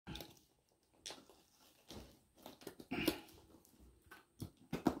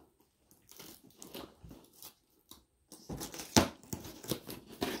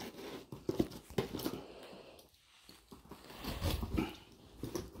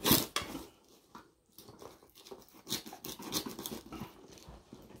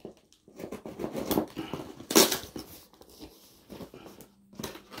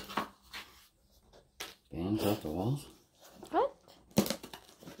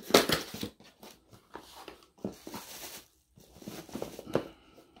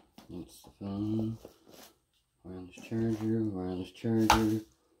charger, wireless charger,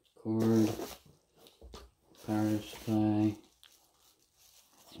 cord, power supply.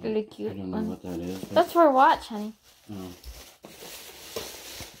 It's really cute. I don't know what that is. That's for a watch, honey. Oh.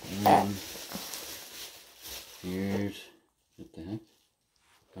 Here's, what the heck?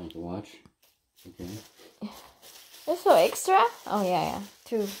 Got the watch. Okay. It's so extra? Oh, yeah.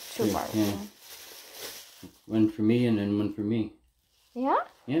 Two parts. Yeah. One for me and then one for me. Yeah?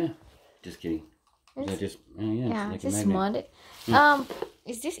 Yeah. Just kidding. Is that just, yeah, it's like just a magnet. modded.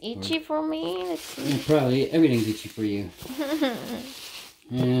 Is this itchy for me? Let's see. Yeah, probably. Everything's itchy for you.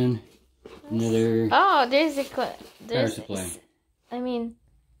 And another there's a power supply. I mean,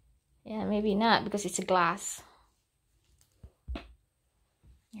 yeah, maybe not because it's a glass.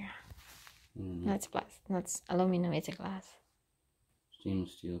 Yeah. No, it's glass. That's aluminum. It's a glass.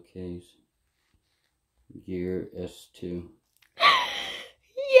 Stainless steel case. Gear S2.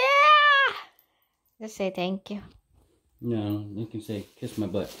 Yeah! Just say thank you. No, you can say kiss my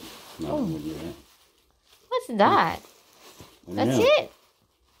butt. No, I wouldn't do that. What's that? That's know. it?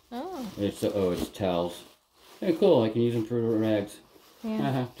 Oh. It's towels. Hey, cool. I can use them for rags. Yeah.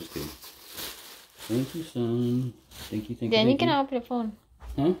 Haha, just kidding. Thank you, son. Thank you, Then you can open the phone.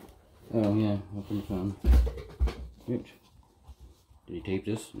 Huh? Oh, yeah. Open the phone. Oops. Did he tape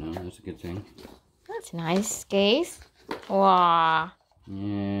this? No, that's a good thing. That's nice case. Wow.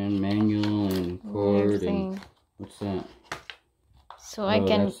 And manual and cord and what's that? So I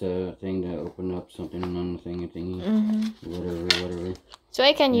can. That's a thing to open up something on the thingy. Whatever. So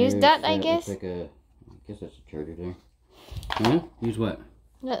I can use that, I guess. Like I guess that's a charger there. Huh? Use what?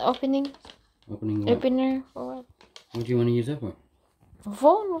 That opening. Opening what? Opener for what? What do you want to use that for? A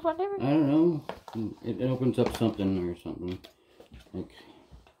phone or whatever. I don't know. It opens up something or something. Like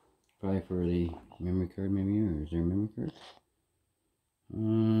probably for the memory card, maybe, or is there a memory card?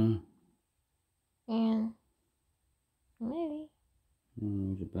 And maybe.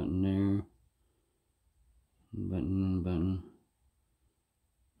 There's a button there. Button.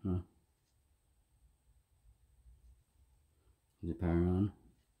 Huh. Is it power on?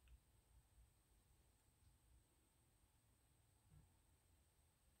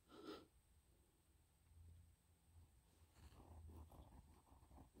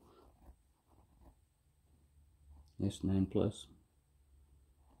 S9 Plus.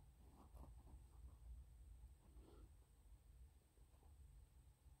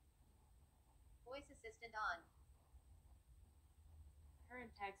 Voice assistant on.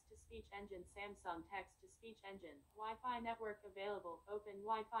 Current text-to-speech engine. Samsung text-to-speech engine. Wi-Fi network available. Open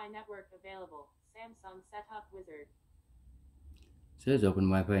Wi-Fi network available. Samsung setup wizard. It says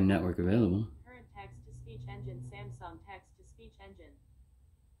open Wi-Fi network available. Current text-to-speech engine. Samsung text-to-speech engine.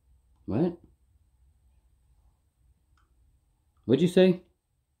 What? What'd you say?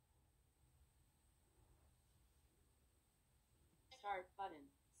 Start button.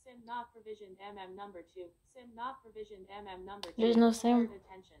 SIM not provisioned number 2. SIM not provisioned number 2. There's no SIM.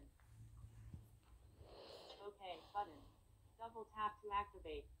 Attention. OK button. Double tap to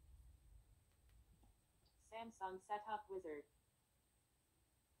activate. Samsung setup wizard.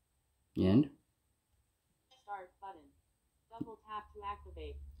 And? Start button. Double tap to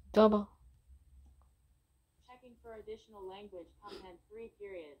activate. Double. Checking for additional language content. 3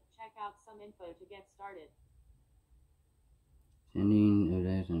 period. Check out some info to get started. Sending,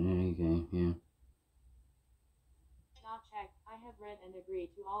 okay, yeah. Not checked. I have read and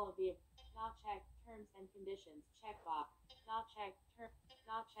agreed to all of the. Not checked. Terms and conditions. Checkbox. Not checked.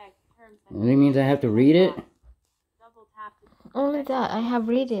 Not checked. Terms and. That means I have to read it? Double tap to. Only that. I have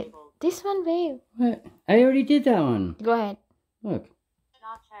read it. This one, babe. What? I already did that one. Go ahead. Look.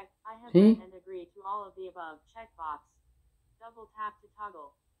 Not checked. I have See? read and agreed to all of the above. Checkbox. Double tap to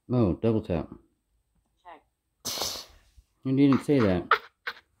toggle. Oh, double tap. Check. You didn't say that.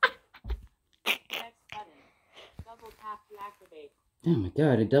 Next button. Double tap to activate. Oh my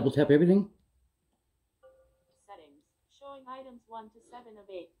god, I double tap everything? Settings. Showing items 1 to 7 of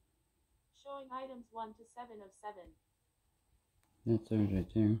 8. Showing items 1 to 7 of 7. That's ours right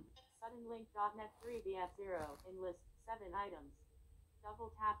there. Suddenlink.net 3BF0 in list 7 items. Double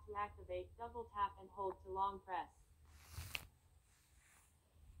tap to activate. Double tap and hold to long press.